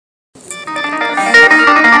This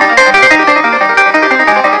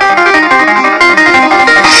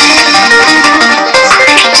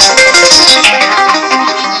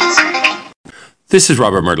is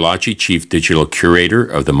Robert Martellacci, Chief Digital Curator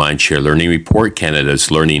of the Mindshare Learning Report, Canada's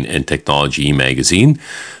Learning and Technology e-magazine.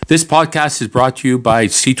 This podcast is brought to you by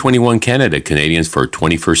C21 Canada, Canadians for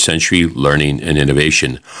 21st Century Learning and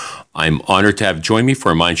Innovation. I'm honored to have joined me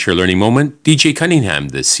for a Mindshare Learning Moment, DJ Cunningham,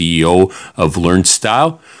 the CEO of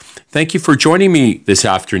LearnStyle. Thank you for joining me this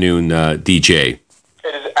afternoon, DJ.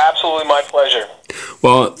 It is absolutely my pleasure.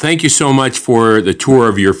 Well, thank you so much for the tour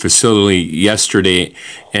of your facility yesterday,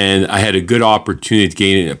 and I had a good opportunity to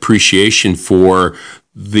gain an appreciation for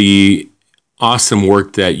the awesome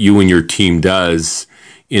work that you and your team does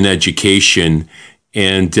in education.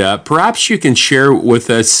 And perhaps you can share with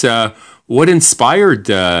us what inspired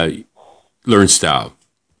LearnStyle.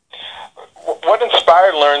 What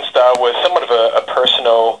inspired LearnStyle was somewhat of a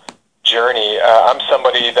personal journey. I'm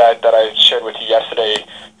somebody that I shared with you yesterday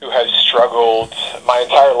who has struggled my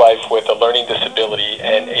entire life with a learning disability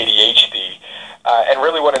and ADHD. And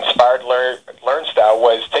really what inspired LearnStyle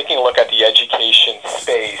was taking a look at the education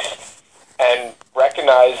space and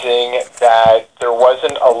recognizing that there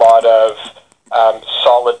wasn't a lot of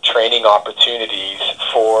solid training opportunities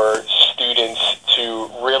for students to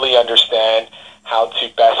really understand how to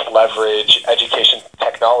best leverage education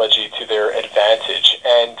technology to their advantage.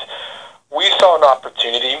 And we saw an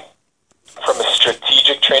opportunity from a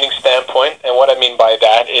strategic training standpoint, and what I mean by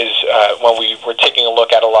that is when we were taking a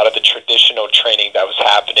look at a lot of the traditional training that was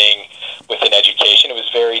happening within education, it was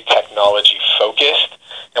very technology focused.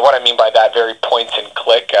 And what I mean by that, very point and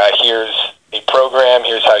click. Here's a program,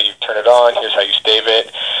 here's how you turn it on, here's how you save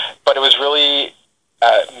it. But it was really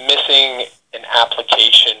missing an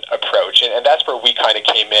application approach, and that's where we kind of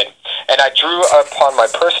came in. And I drew upon my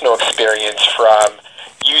personal experience from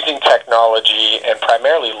using technology and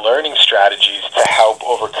primarily learning strategies to help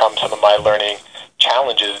overcome some of my learning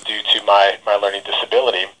challenges due to my learning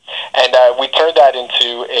disability. And we turned that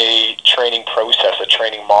into a training process, a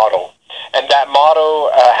training model. And that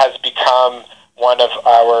model has become one of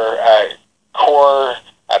our core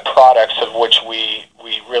products of which we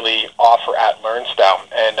really offer at LearnStyle.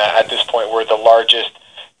 And at this point, we're the largest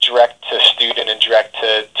direct-to-student and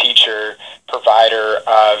direct-to-teacher provider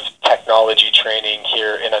of technology training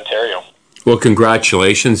here in Ontario. Well,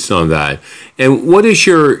 congratulations on that. And what is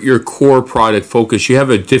your core product focus? You have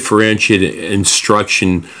a differentiated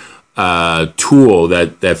instruction tool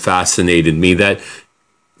that fascinated me that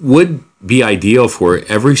would be ideal for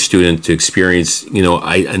every student to experience,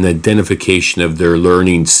 an identification of their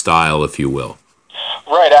learning style, if you will.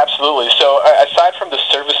 Right, absolutely. So aside from the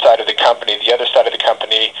service side of the company, the other side of the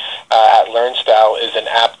company at LearnStyle is an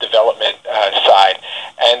app development side.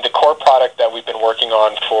 And the core product that we've been working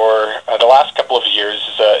on for the last couple of years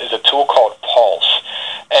is a tool called Pulse.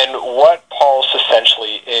 And what Pulse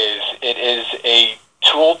essentially is, it is a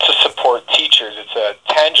tool to support teachers. It's a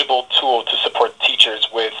tangible tool to support teachers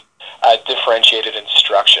with differentiated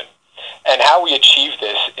instruction. And how we achieve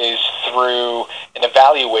this is through an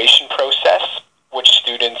evaluation process which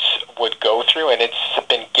students would go through, and it's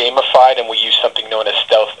been gamified, and we use something known as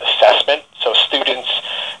stealth assessment. So students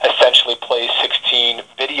essentially play 16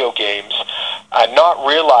 video games, not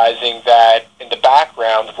realizing that in the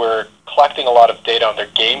background we're collecting a lot of data on their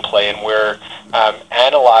gameplay, and we're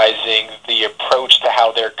analyzing the approach to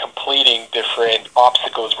how they're completing different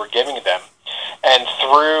obstacles we're giving them. And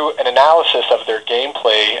through an analysis of their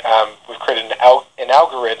gameplay, we've created an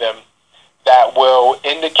algorithm that will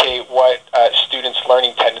indicate what students'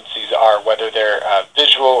 learning tendencies are, whether they're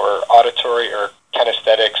visual or auditory or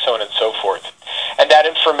kinesthetic, so on and so forth. And that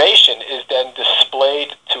information is then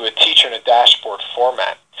displayed to a teacher in a dashboard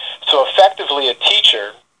format. So effectively, a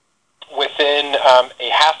teacher, within a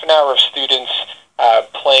half an hour of students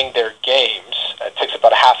playing their games, it takes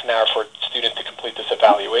about a half an hour for a student to complete this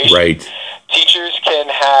evaluation. Right. Teachers can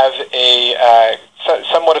have a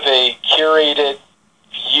somewhat of a curated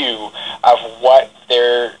view of what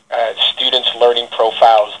their students' learning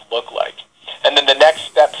profiles look like. And then the next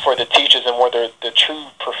step for the teachers, and where the true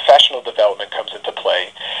professional development comes into play,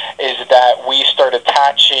 is that we start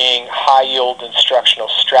attaching high-yield instructional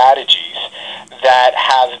strategies that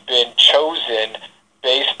have been chosen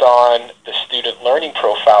based on the student learning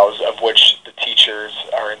profiles of which the teachers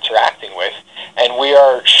are interacting with. And we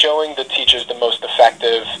are showing the teachers the most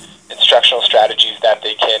effective instructional strategies that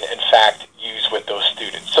they can, in fact, use with those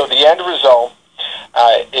students. So the end result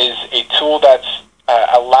is a tool that's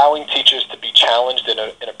allowing teachers to be challenged in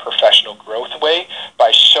a professional growth way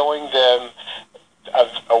by showing them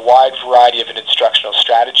a wide variety of instructional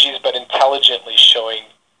strategies, but intelligently showing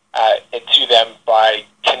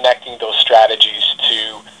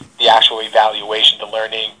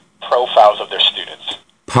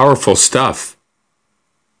Powerful stuff.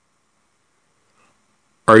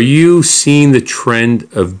 Are you seeing the trend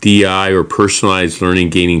of DI or personalized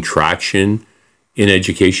learning gaining traction in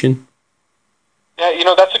education? Yeah, it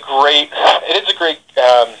is a great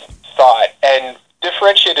thought. And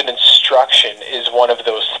differentiated instruction is one of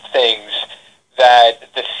those things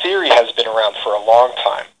that the theory has been around for a long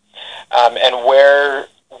time. And where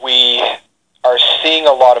we are seeing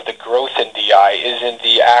a lot of the growth in DI is in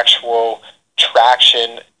the actual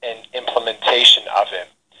traction and implementation of it.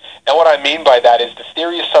 And what I mean by that is the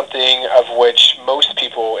theory is something of which most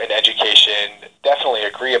people in education definitely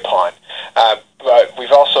agree upon. But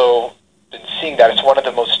we've also been seeing that it's one of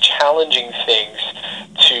the most challenging things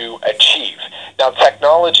to achieve. Now,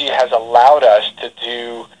 technology has allowed us to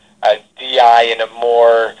do DI in a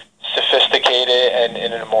more sophisticated and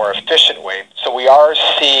in a more efficient way. So we are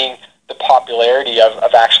seeing the popularity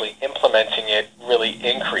of actually implementing it really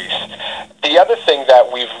increase. The other thing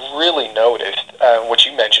that we've really noticed, which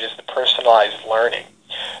you mentioned, is the personalized learning.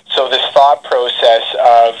 So this thought process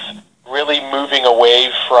of really moving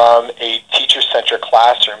away from a teacher-centric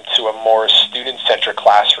classroom to a more student-centric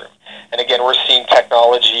classroom. And again, we're seeing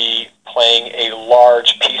technology playing a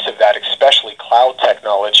large piece of that, especially cloud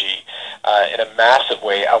technology, in a massive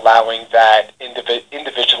way, allowing that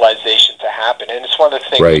individualization to happen. And it's one of the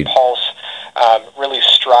things Right. that Pulse really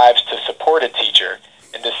strives to support a teacher,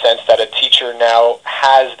 in the sense that a teacher now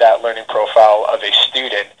has that learning profile of a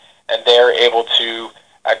student, and they're able to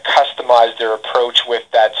customize their approach with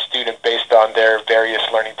that student based on their various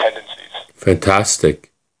learning tendencies.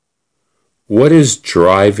 Fantastic. What is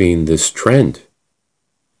driving this trend?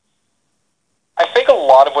 I think a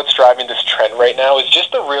lot of what's driving this trend right now is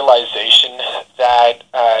just the realization that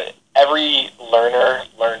every learner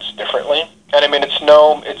learns differently. And I mean, it's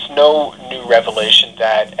no new revelation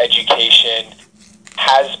that education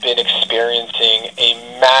has been experiencing a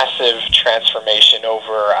massive transformation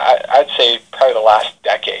over, I'd say, probably the last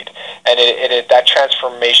decade. And that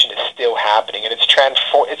transformation is still happening. And it's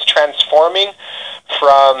transforming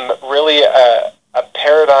from really a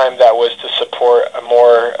paradigm that was to support a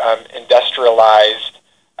more industrialized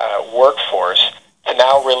workforce, to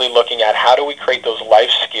now really looking at how do we create those life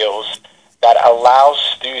skills that allow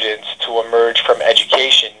students to emerge from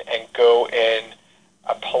education and go in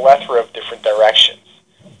a plethora of different directions.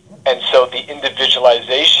 And so the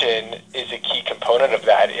individualization is a key component of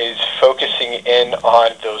that, is focusing in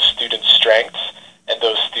on those students' strengths and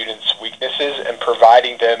those students' weaknesses, and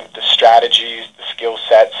providing them the strategies, the skill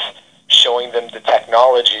sets, showing them the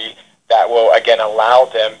technology that will, again, allow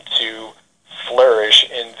them to flourish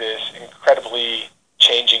in this incredibly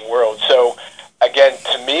changing world. So, again,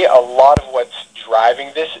 to me, a lot of what's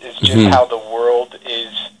driving this is just how the world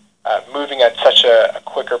is moving at such a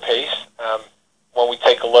quicker pace. When we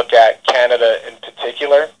take a look at Canada in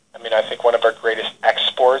particular, I mean, I think one of our greatest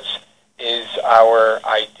exports is our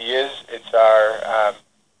ideas. It's our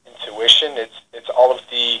intuition. It's all of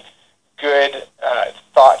the good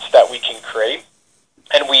thoughts that we can create.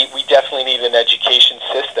 And we definitely need an education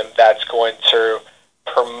system that's going to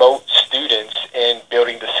promote students in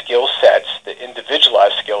building the skill sets, the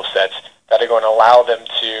individualized skill sets that are going to allow them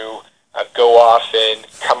to go off and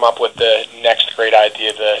come up with the next great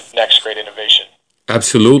idea, the next great innovation.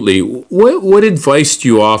 Absolutely. What advice do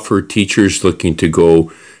you offer teachers looking to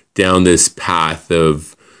go down this path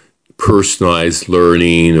of personalized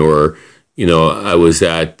learning? Or, I was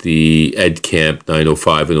at the Ed Camp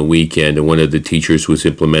 905 on the weekend, and one of the teachers was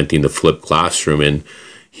implementing the flipped classroom, and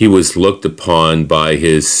he was looked upon by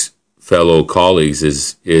his fellow colleagues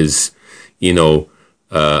as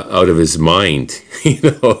out of his mind.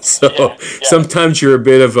 So sometimes you're a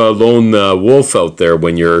bit of a lone wolf out there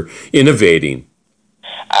when you're innovating.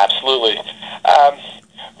 Absolutely.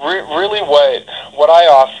 Really, what I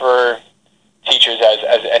offer teachers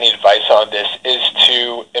as any advice on this is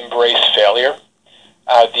to embrace failure.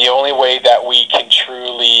 The only way that we can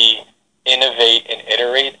truly innovate and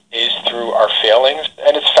iterate is through our failings.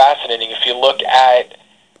 And it's fascinating. If you look at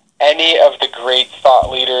any of the great thought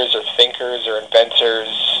leaders or thinkers or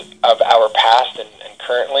inventors of our past and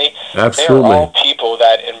currently, Absolutely. they're all people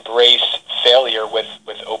that embrace failure with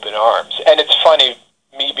open arms. And it's funny,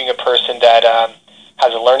 me being a person that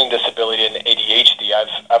has a learning disability and ADHD,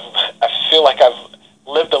 I feel like I've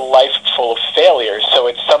lived a life full of failures. So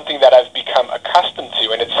it's something that I've become accustomed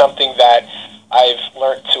to, and it's something that I've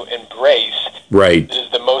learned to embrace. Right. It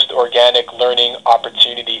is the most organic learning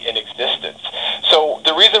opportunity in existence. So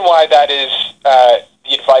the reason why that is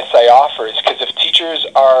the advice I offer is because if teachers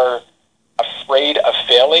are afraid of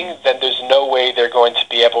failing, then there's no way they're going to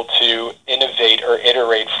be able to innovate or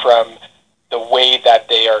iterate from the way that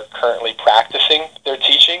they are currently practicing their they're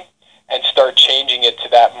teaching and start changing it to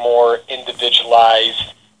that more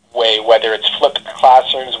individualized way, whether it's flipped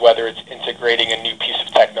classrooms, whether it's integrating a new piece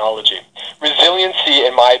of technology. Resiliency,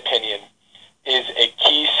 in my opinion, is a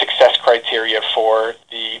key success criteria for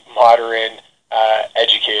the modern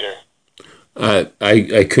educator.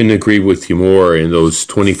 I couldn't agree with you more. In those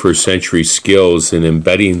 21st century skills and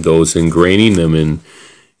embedding those, ingraining them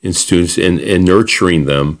in students and nurturing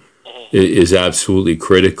them is absolutely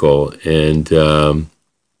critical. And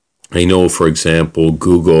I know, for example,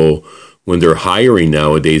 Google, when they're hiring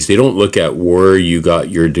nowadays, they don't look at where you got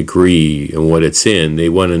your degree and what it's in. They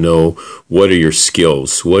want to know, what are your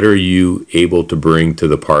skills? What are you able to bring to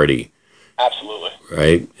the party? Absolutely.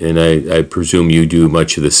 Right? And I presume you do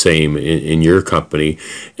much of the same in your company.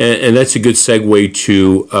 And that's a good segue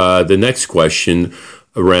to the next question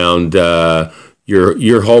around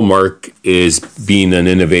your hallmark is being an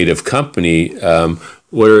innovative company.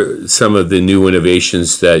 What are some of the new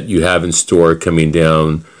innovations that you have in store coming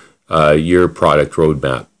down your product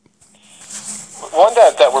roadmap? One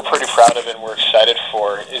that we're pretty proud of and we're excited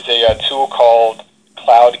for is a tool called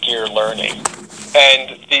Cloud Gear Learning.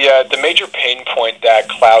 And the major pain point that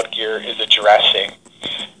Cloud Gear is addressing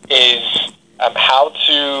is how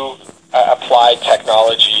to apply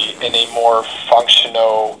technology in a more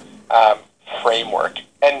functional framework.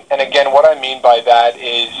 And again, what I mean by that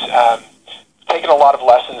is taking a lot of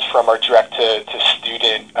lessons from our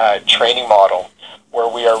direct-to-student training model, where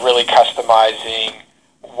we are really customizing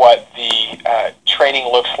what the training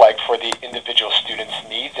looks like for the individual student's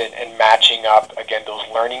needs and matching up, again, those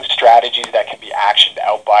learning strategies that can be actioned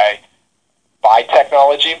out by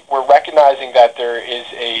technology. We're recognizing that there is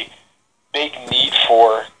a big need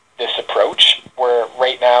for this approach, where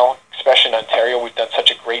right now, especially in Ontario, we've done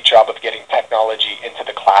such a great job of getting technology into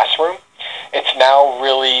the classroom. It's now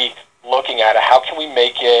really looking at how can we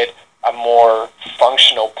make it a more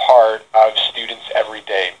functional part of students' every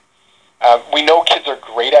day. We know kids are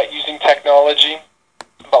great at using technology,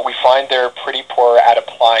 but we find they're pretty poor at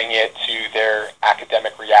applying it to their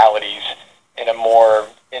academic realities in a more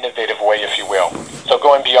innovative way, if you will. So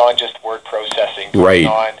going beyond just word processing, going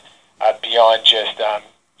on beyond just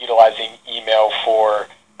utilizing email for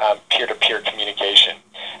peer-to-peer communication.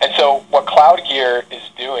 And so what Cloud Gear is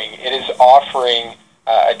doing, it is offering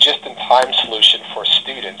a just-in-time solution for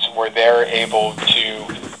students where they're able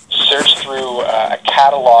to search through a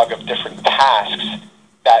catalog of different tasks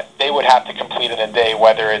that they would have to complete in a day,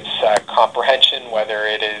 whether it's comprehension, whether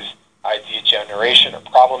it is idea generation or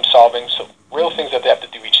problem solving, so real things that they have to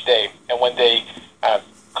do each day. And when they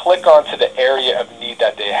click onto the area of need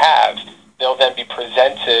that they have, they'll then be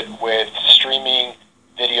presented with streaming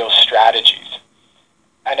video strategies.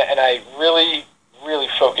 And I really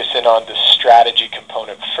focus in on the strategy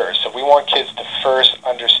component first. So we want kids to first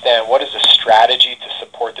understand what is the strategy to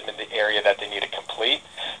support them in the area that they need to complete.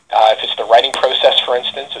 If it's the writing process, for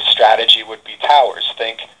instance, a strategy would be towers.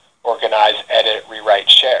 Think organize, edit, rewrite,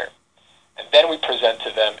 share. And then we present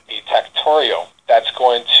to them a tectorial that's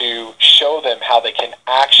going to show them how they can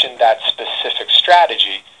action that specific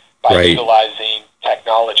strategy by utilizing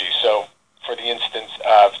technology. So for the instance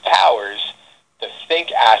of towers, the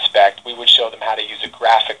think aspect, we would show them how to use a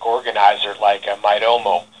graphic organizer like a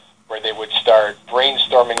Midomo, where they would start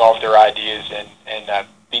brainstorming all of their ideas and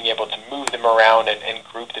being able to move them around and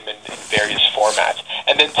group them in various formats.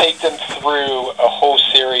 And then take them through a whole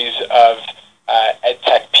series of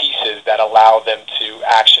EdTech pieces that allow them to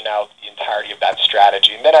action out the entirety of that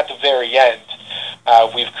strategy. And then at the very end,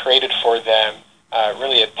 we've created for them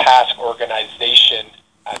really a task organization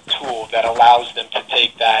tool that allows them to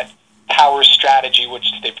take that power strategy,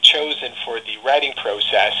 which they've chosen for the writing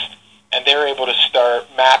process, and they're able to start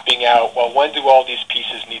mapping out, well, when do all these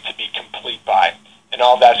pieces need to be complete by? And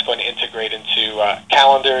all that's going to integrate into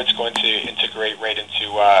Calendar. It's going to integrate right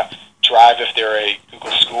into Drive if they're a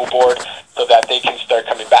Google School Board, so that they can start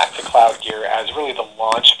coming back to Cloud Gear as really the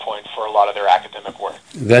launch point for a lot of their academic work.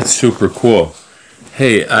 That's super cool.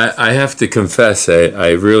 Hey, I have to confess,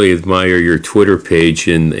 I really admire your Twitter page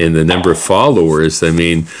and the number of followers. I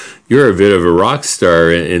mean, you're a bit of a rock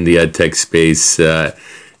star in the EdTech space at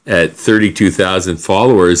 32,000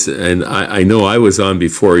 followers, and I know I was on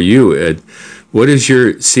before you. What is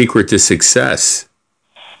your secret to success?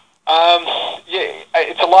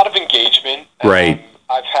 It's a lot of engagement. Right.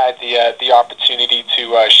 I've had the opportunity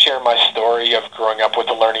to share my story of growing up with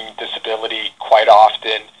a learning disability quite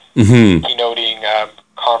often. Keynoting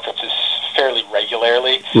conferences fairly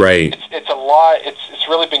regularly. Right. It's a lot. It's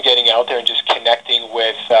really been getting out there and just connecting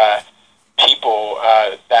with people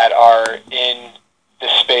that are in the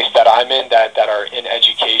space that I'm in, that are in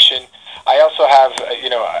education. I also have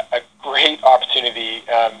a great opportunity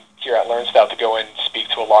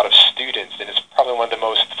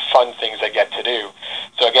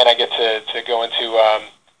get to go into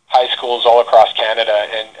high schools all across Canada,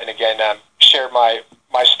 and again, share my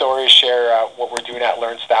story, share what we're doing at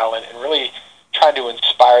LearnStyle, and really trying to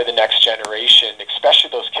inspire the next generation, especially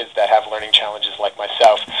those kids that have learning challenges like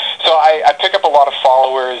myself. So I pick up a lot of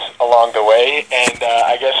followers along the way, and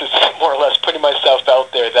I guess it's more or less putting myself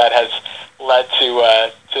out there that has led to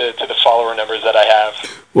the follower numbers that I have.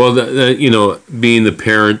 Well, being the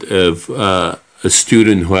parent of a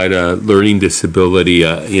student who had a learning disability,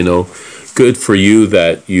 good for you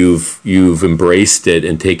that you've embraced it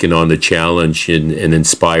and taken on the challenge and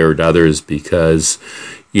inspired others, because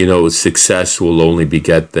success will only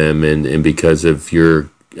beget them, and because of your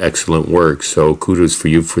excellent work. So kudos for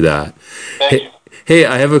you for that. Thank you. Hey,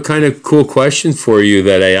 I have a kind of cool question for you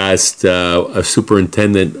that I asked a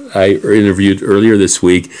superintendent I interviewed earlier this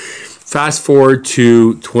week. Fast forward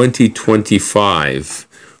to 2025.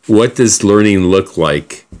 What does learning look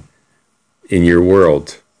like in your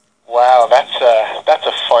world? Wow, that's a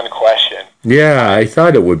fun question. Yeah, I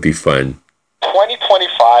thought it would be fun.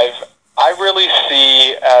 2025, I really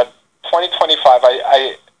see 2025.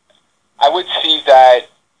 I would see that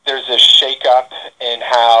there's a shakeup in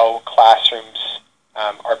how classrooms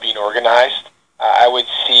are being organized. I would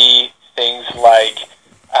see things like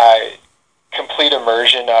complete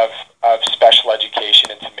immersion of special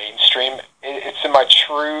education into mainstream. It's in my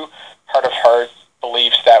true heart of hearts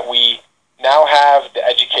beliefs that we now have the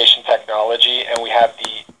education technology and we have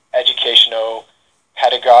the educational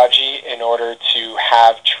pedagogy in order to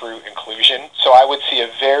have true inclusion. So I would see a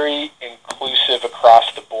very inclusive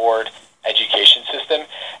across the board education system.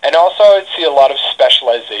 And also I would see a lot of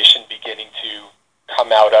specialization beginning to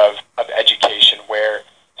come out of education, where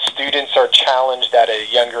students are challenged at a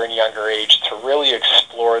younger and younger age to really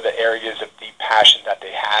explore the areas of deep passion that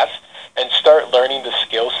they have and start learning the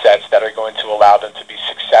skill sets that are going to allow them to be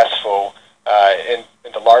successful in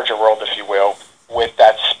the larger world, if you will, with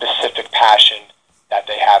that specific passion that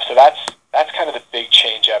they have. So that's kind of the big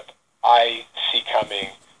change up I see coming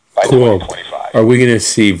by 2025. Are we going to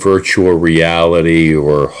see virtual reality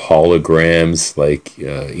or holograms, like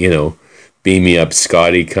beam me up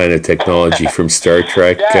Scotty kind of technology from Star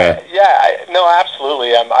Trek? No,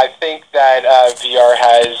 absolutely. I think that VR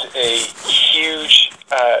has a huge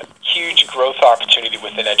growth opportunity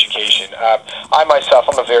within education. I myself,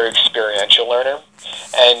 I'm a very experiential learner,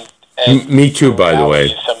 and me too, by the way.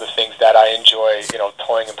 Some of the things that I enjoy,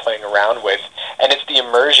 toying and playing around with, and it's the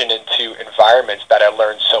immersion into environments that I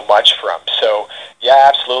learn so much from. So, yeah,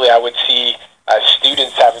 absolutely, I would see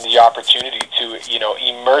students having the opportunity to,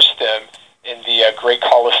 immerse them in the great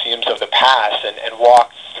coliseums of the past and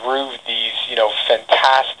walk through these,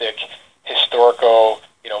 fantastic historical,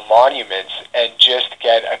 monuments, and just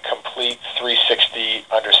get a complete 360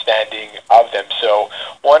 understanding of them. So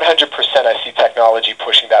 100% I see technology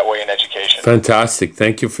pushing that way in education. Fantastic.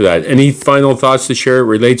 Thank you for that. Any final thoughts to share? It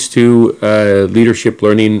relates to leadership,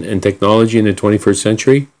 learning, and technology in the 21st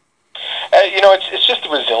century? It's just the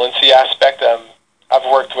resiliency aspect. I've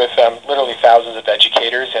worked with literally thousands of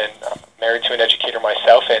educators, and I'm married to an educator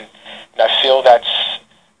myself, and I feel that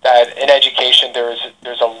in education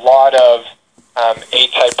there's a lot of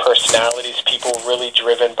A-type personalities, people really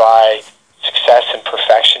driven by success and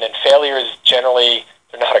perfection, and failure is generally,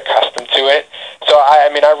 they're not accustomed to it. So I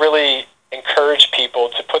really encourage people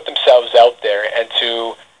to put themselves out there and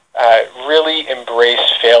to really embrace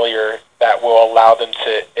failure that will allow them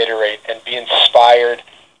to iterate and be inspired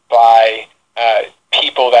by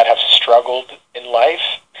people that have struggled in life,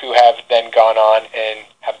 who have then gone on and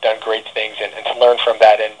have done great things, and to learn from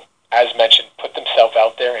that, and as mentioned, put themselves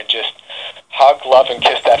out there and just hug, love, and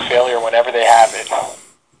kiss that failure whenever they have it.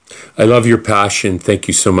 I love your passion. Thank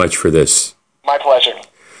you so much for this. My pleasure.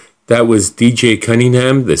 That was DJ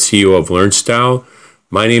Cunningham, the CEO of LearnStyle.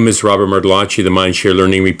 My name is Robert Martellacci, the Mindshare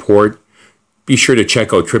Learning Report. Be sure to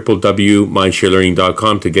check out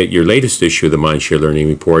www.mindsharelearning.com to get your latest issue of the Mindshare Learning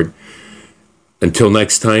Report. Until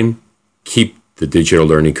next time, keep the digital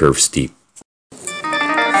learning curve steep.